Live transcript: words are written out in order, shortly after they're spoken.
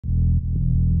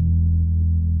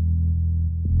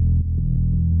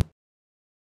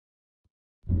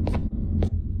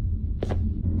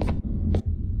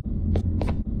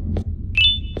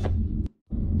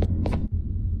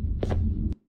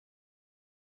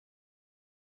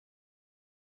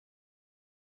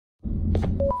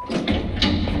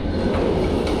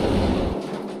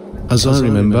As I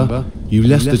remember, you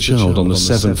left the child on the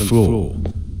 7th floor.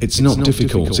 It's not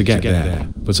difficult to get there,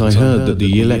 but I heard that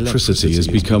the electricity has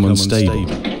become unstable,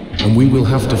 and we will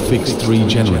have to fix 3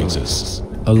 generators.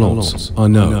 A lot, I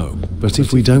know, but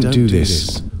if we don't do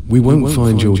this, we won't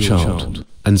find your child.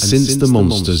 And since the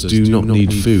monsters do not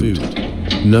need food,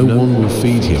 no one will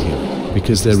feed him,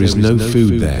 because there is no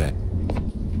food there.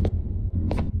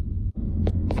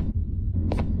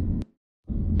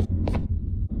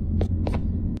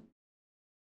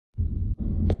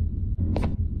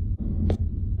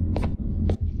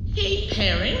 Hey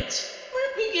parent,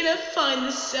 weren't we gonna find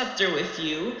the scepter with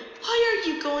you? Why are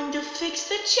you going to fix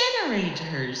the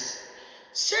generators?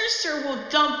 Sursur will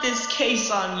dump this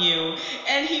case on you,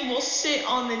 and he will sit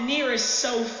on the nearest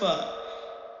sofa.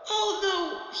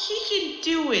 Although he can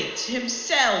do it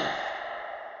himself.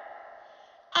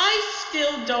 I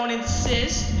still don't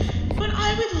insist, but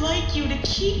I would like you to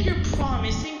keep your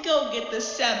promise and go get the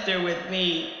scepter with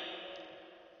me.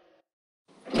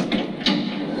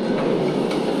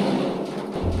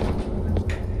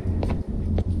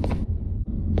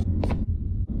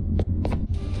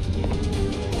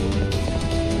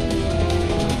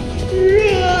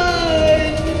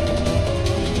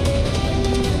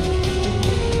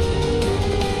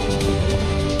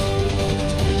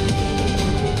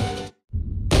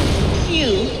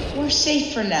 We're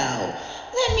safe for now.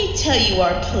 Let me tell you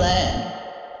our plan.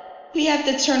 We have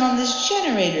to turn on this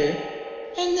generator,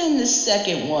 and then the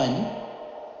second one.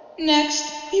 Next,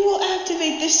 we will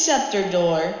activate the scepter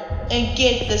door and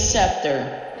get the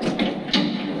scepter.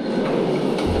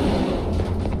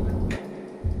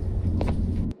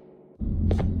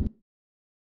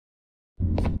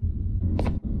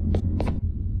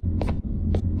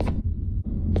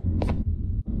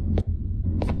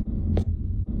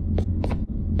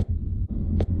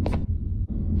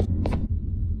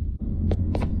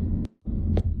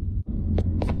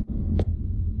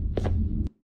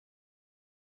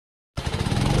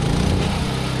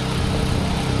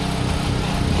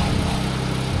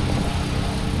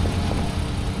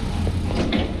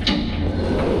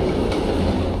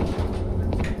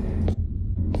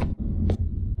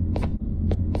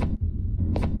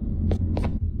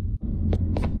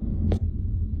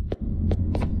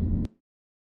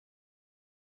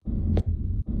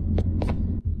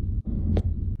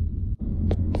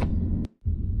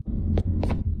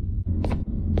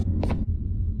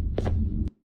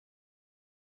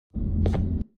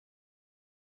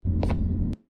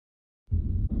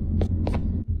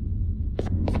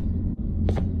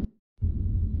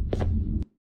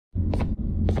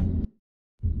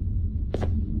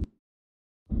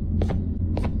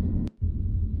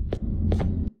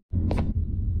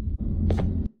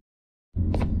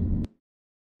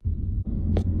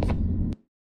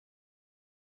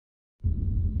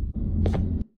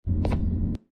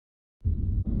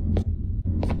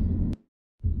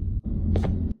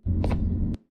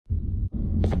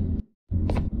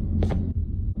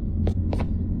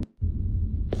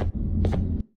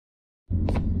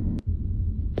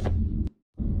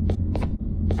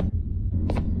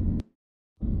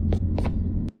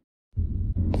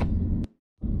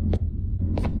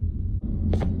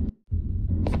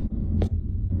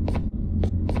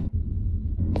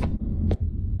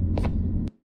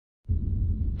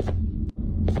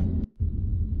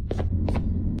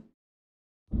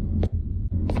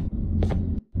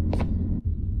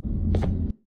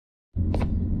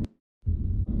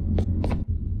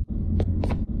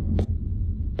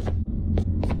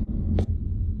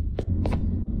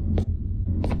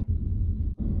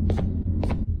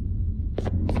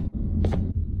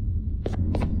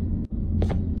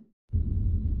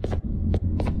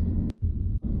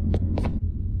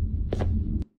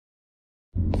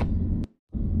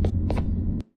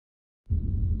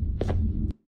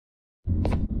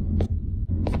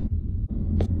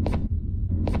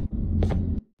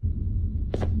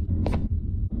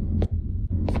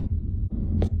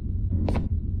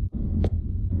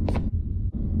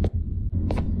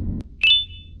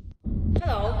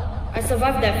 I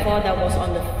survived that fall that was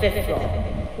on the 5th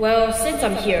floor. Well, since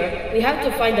I'm here, we have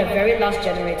to find the very last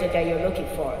generator that you're looking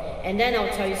for, and then I'll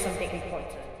tell you something important.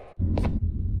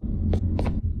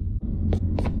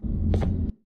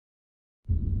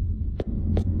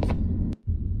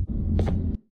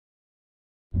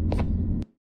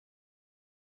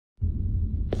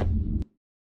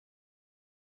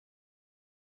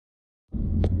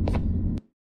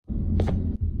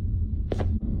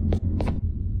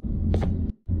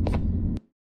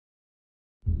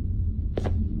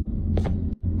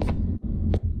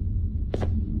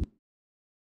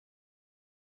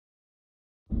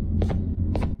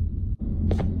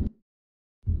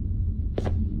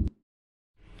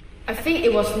 I think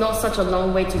it was not such a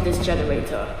long way to this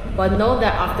generator, but know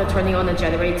that after turning on the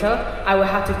generator, I will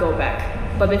have to go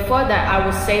back. But before that, I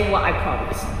will say what I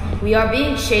promised. We are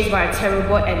being chased by a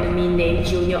terrible enemy named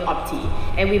Junior Opti,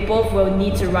 and we both will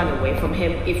need to run away from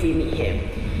him if we meet him.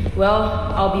 Well,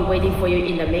 I'll be waiting for you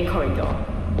in the main corridor.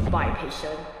 Bye,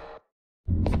 patient.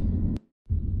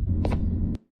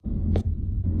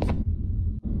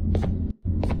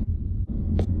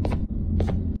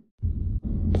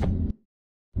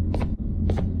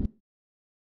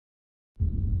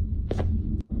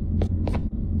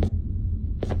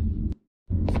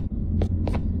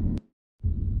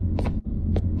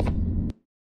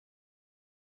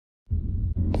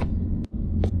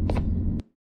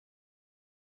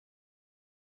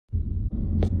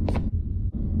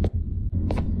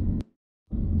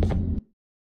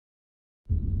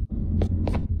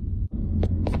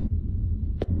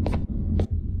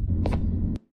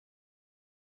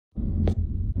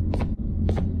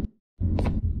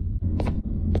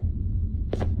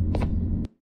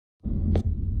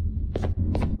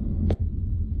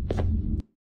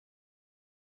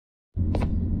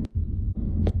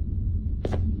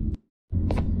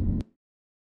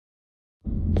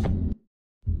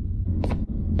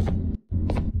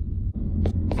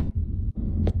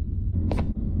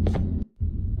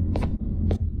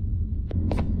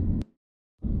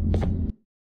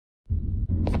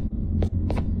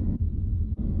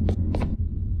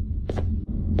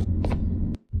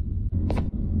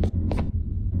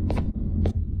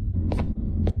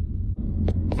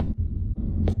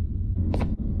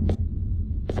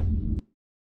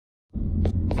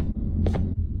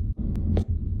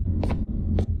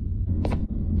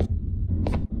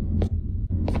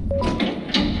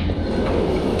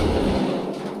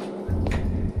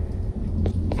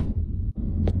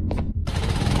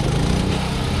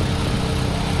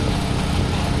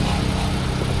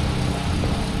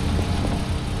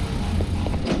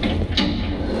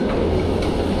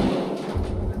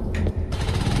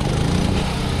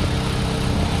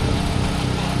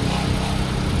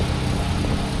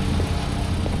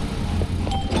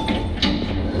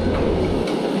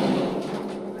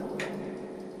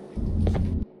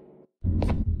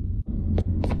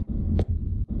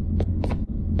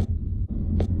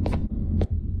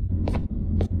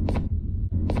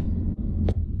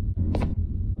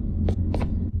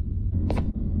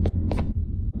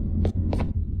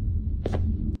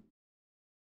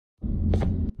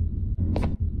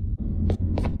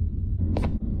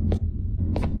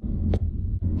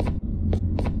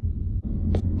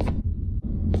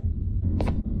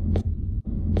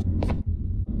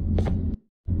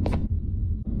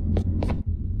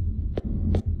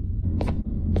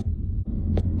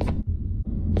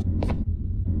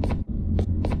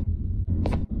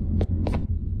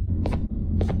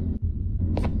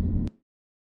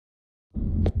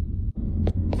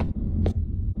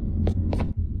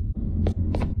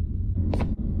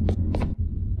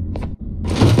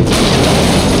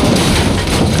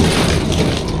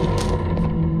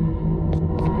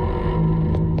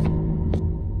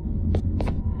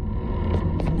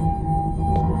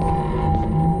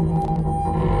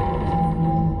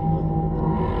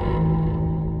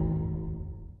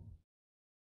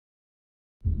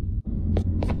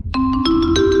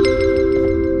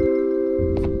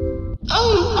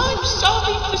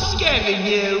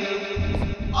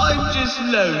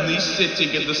 Lonely sitting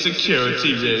in the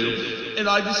security room, and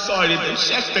I decided to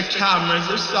check the cameras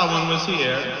if someone was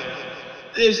here.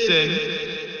 Listen,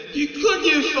 could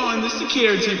you find the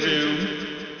security room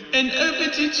and open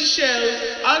it to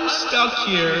show I'm stuck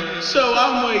here, so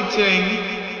I'm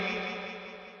waiting.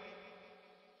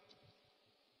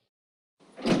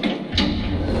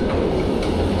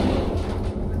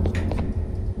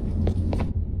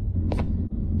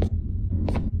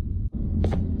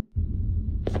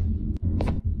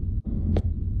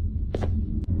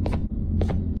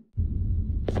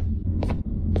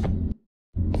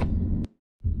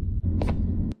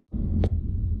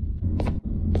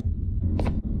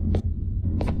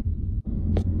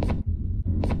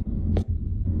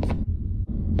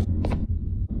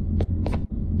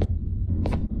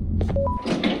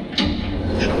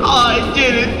 I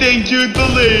didn't think you'd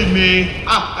believe me.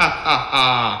 Ha ha ha ha.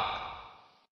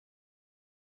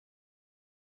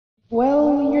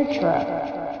 Well, you're trapped.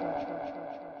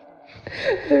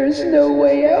 There's no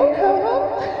way out,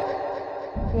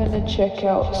 huh? Gonna check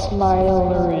out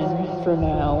Smilerin for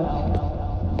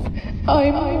now.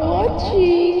 I'm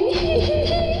watching.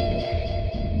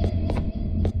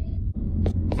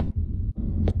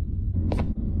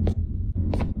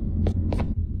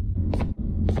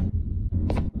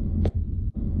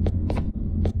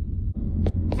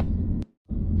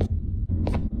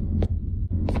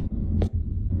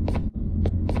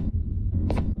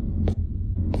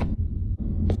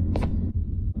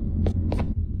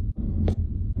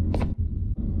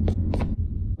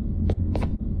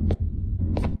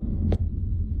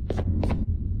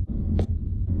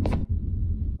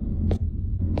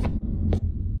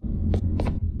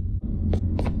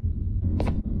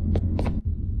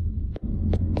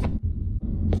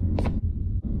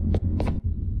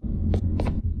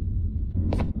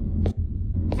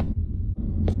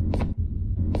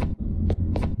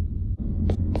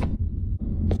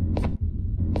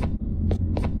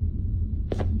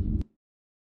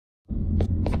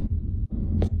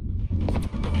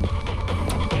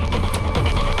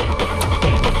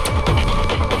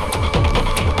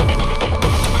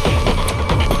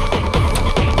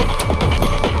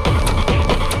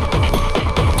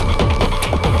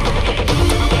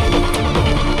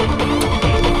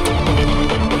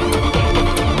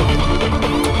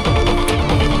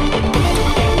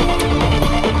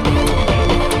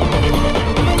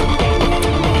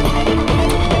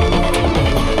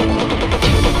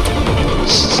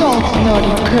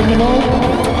 criminal?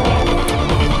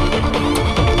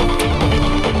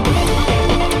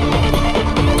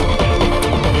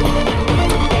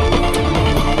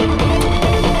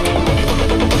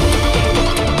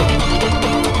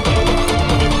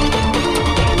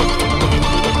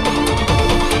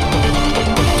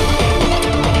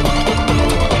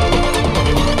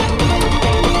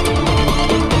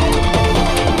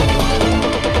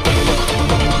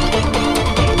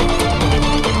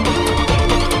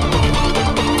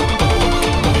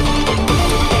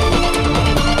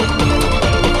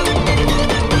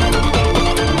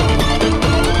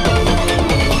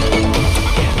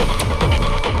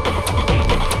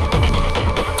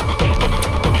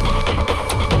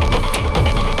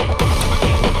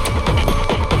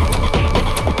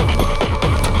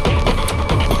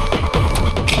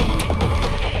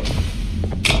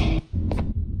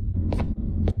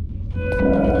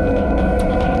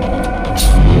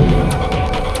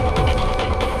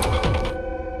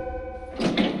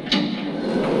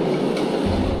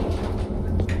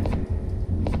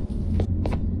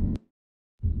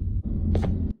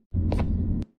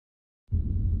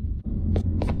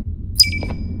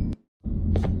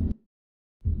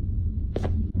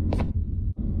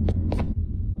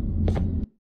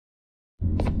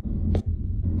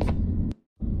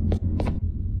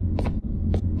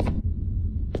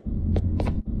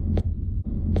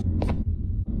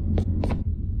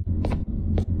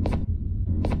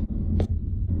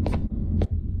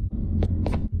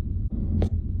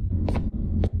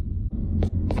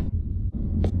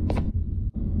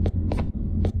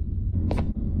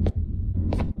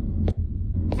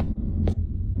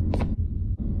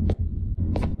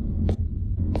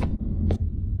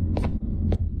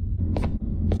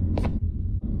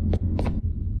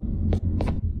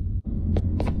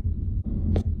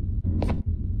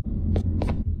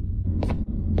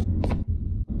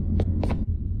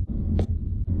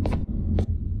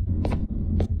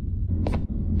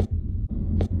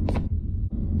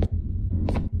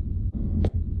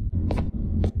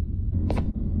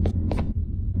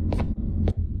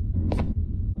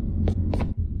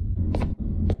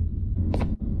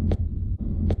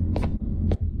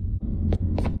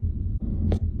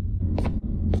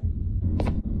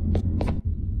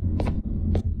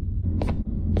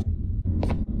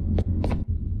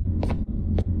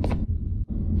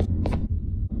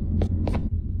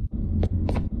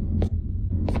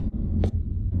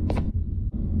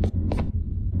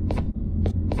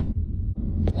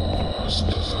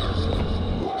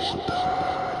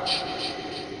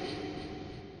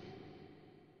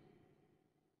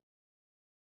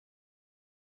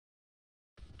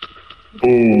 Oh,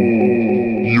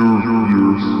 you're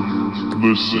here.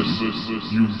 Listen,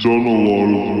 you've done a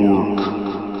lot of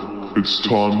work. It's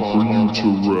time for you to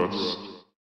rest.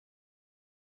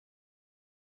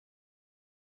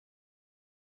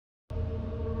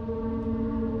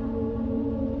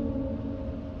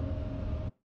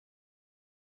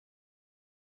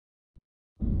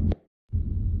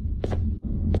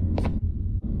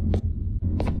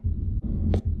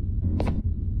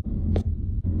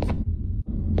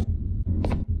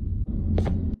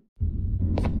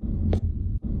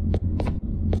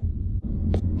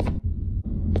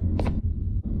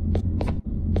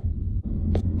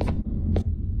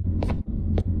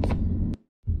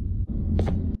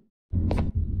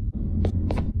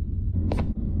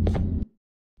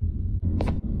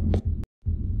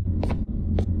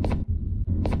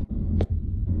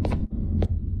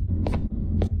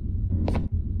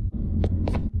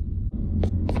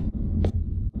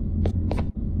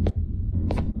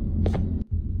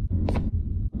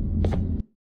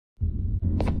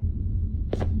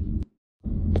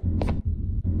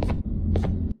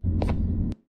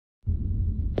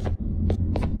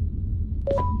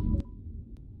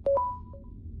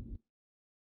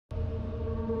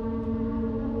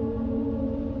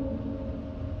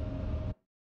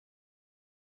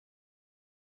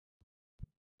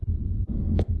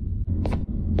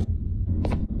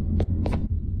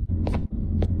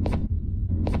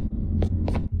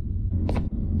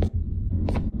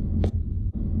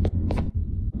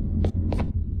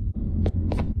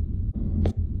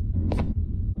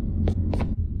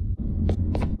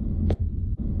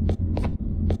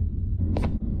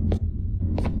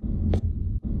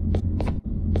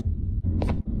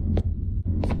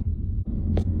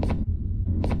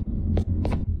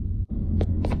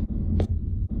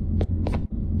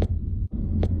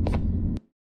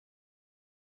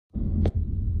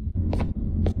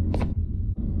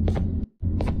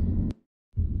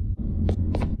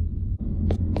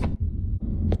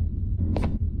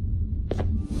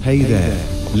 Hey there,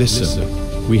 listen.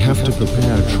 We have to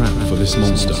prepare a trap for this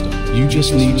monster. You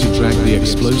just need to drag the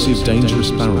explosive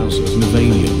dangerous barrels of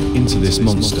Navanium into this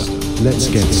monster. Let's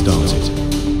get started.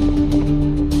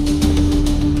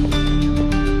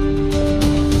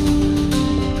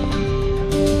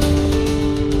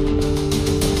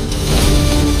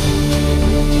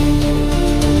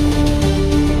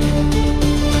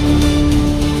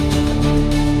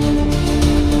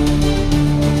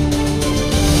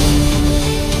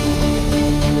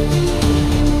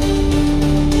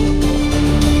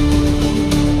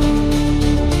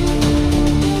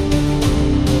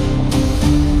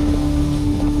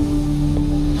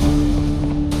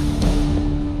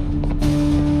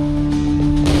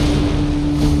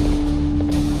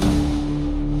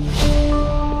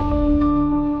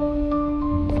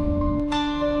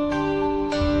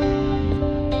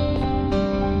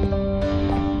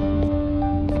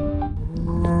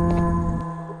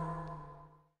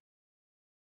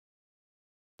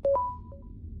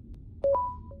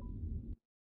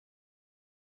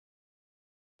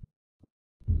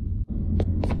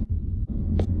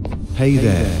 Hey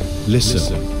there,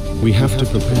 listen. We have to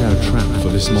prepare a trap for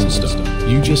this monster.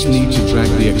 You just need to drag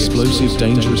the explosive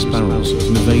dangerous barrels of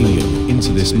Navanium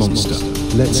into this monster.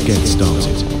 Let's get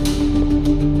started.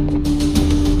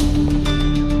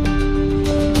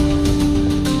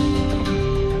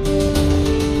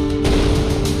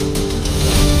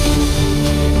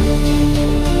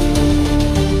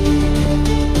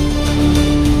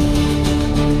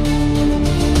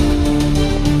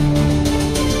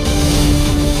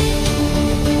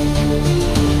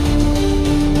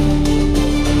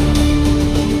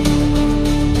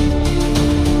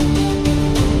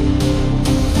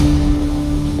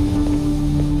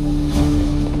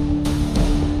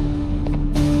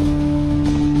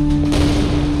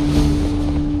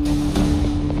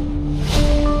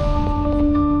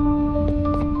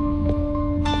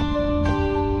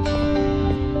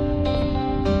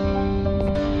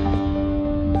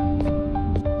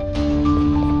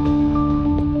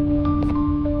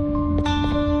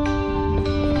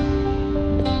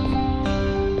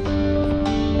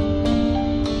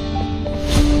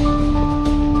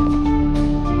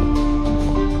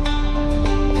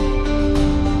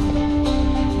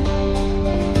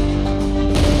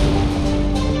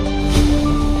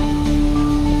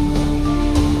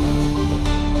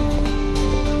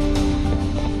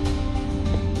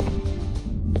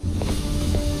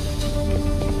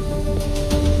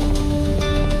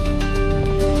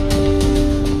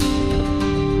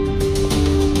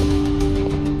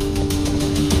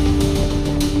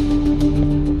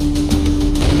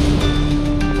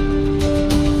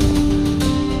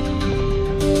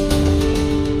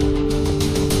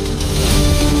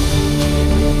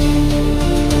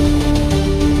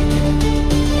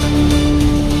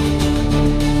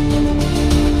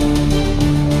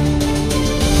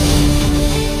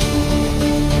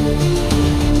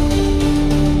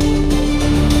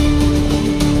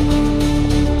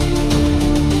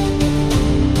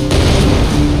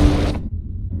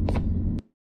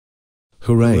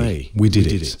 Hooray, we did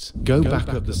it. Go back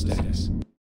up the stairs.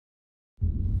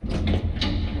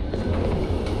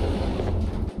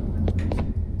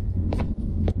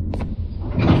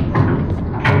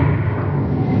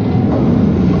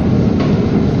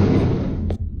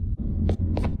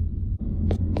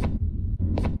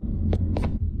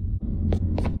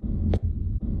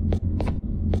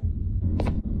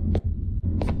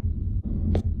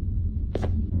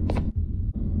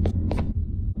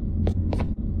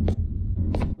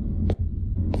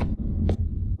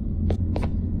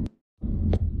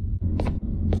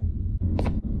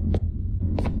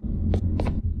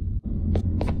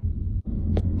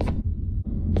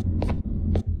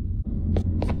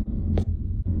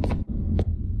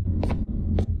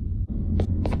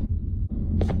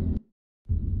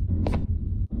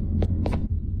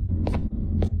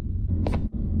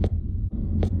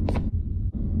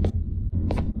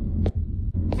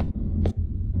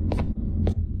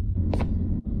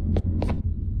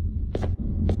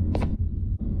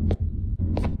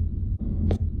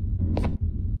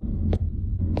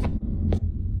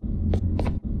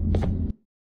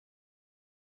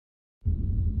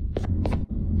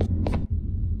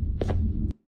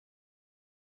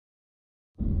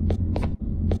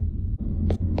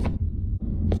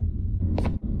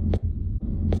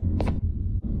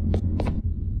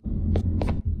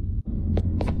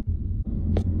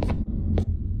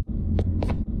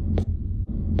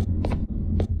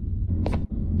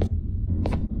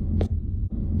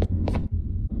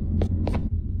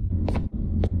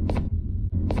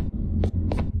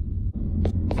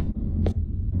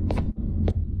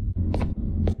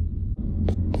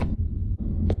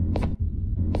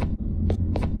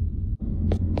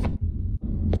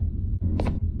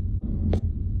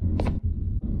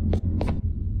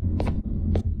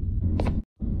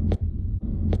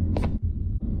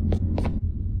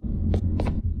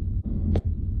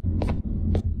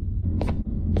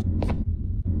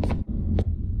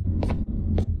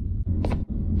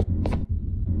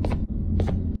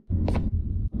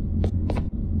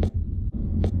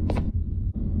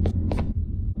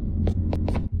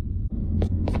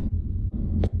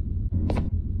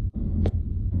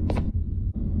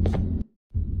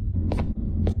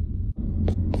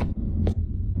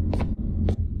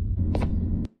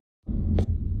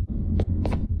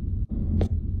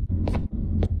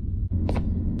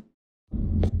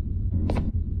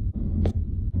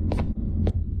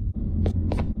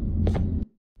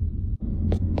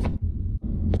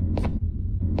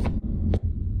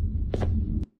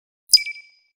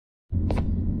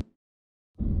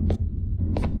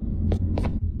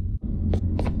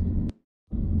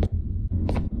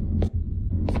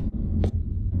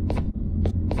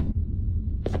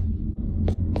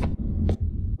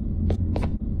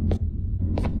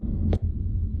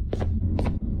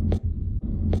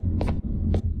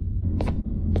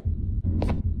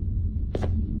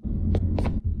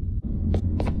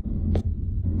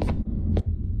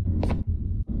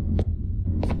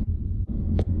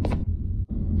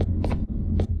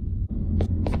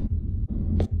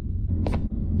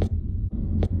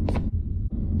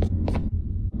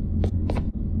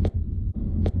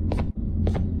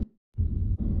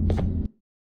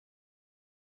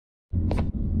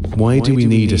 Why do we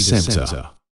need a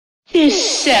scepter?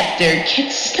 This scepter can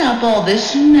stop all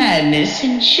this madness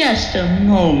in just a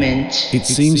moment. It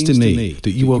seems to me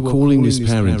that you are calling this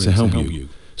parent to help you,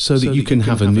 so that you can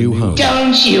have a new home.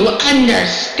 Don't you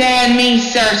understand me,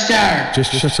 Sursur?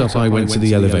 Just shut up, I went to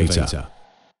the elevator.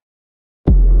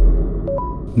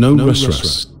 No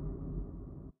rush.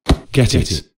 Get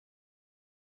it.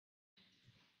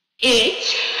 It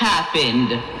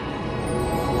happened.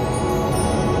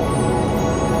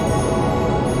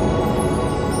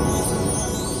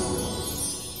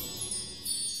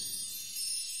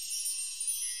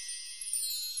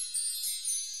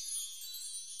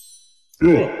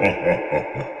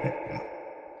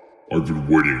 I've been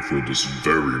waiting for this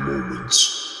very moment.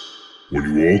 When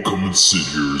you all come and sit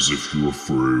here as if you're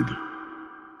afraid,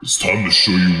 it's time to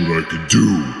show you what I can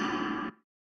do.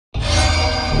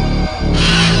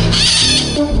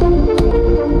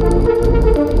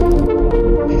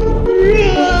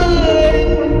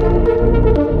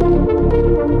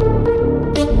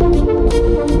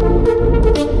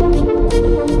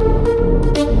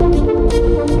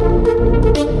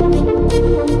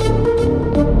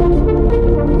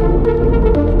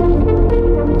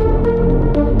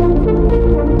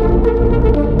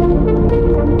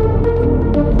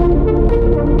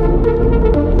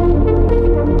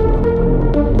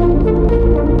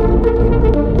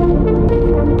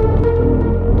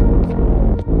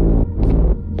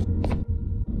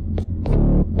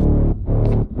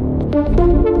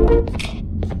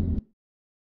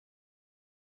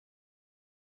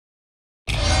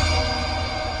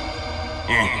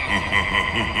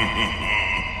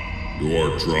 You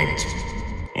are trapped.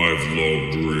 I have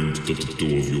long dreamed that the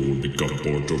two of you would become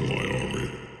part of my army.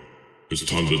 It's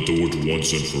time to do it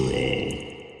once and for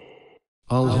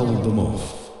all. I'll hold them off.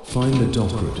 Find the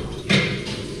dock route.